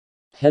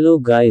Hello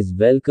guys,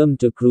 welcome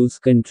to Cruise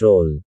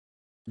Control.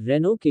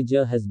 Renault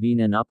Kiger has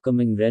been an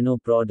upcoming Renault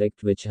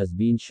product which has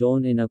been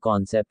shown in a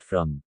concept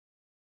from.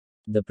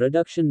 The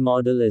production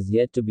model is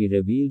yet to be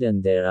revealed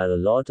and there are a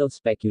lot of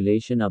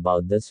speculation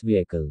about this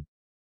vehicle.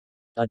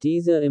 A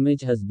teaser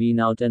image has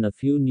been out and a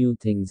few new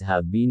things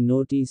have been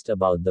noticed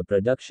about the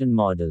production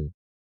model.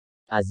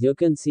 As you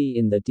can see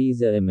in the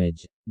teaser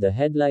image, the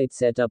headlight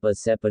setup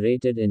is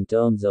separated in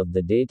terms of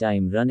the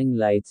daytime running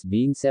lights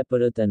being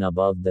separate and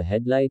above the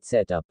headlight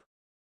setup.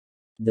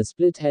 The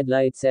split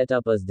headlight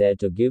setup is there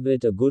to give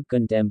it a good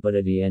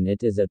contemporary and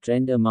it is a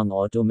trend among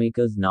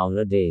automakers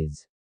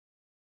nowadays.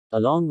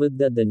 Along with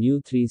that, the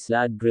new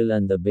 3-slat grille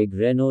and the big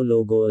Renault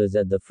logo is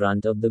at the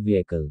front of the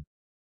vehicle.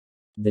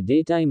 The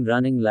daytime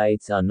running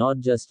lights are not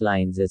just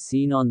lines as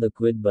seen on the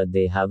Quid but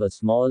they have a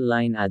small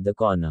line at the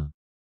corner.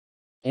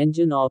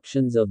 Engine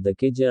options of the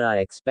Kiger are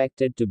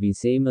expected to be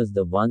same as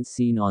the ones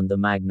seen on the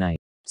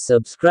Magnite.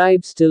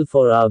 Subscribe still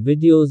for our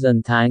videos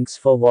and thanks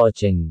for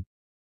watching.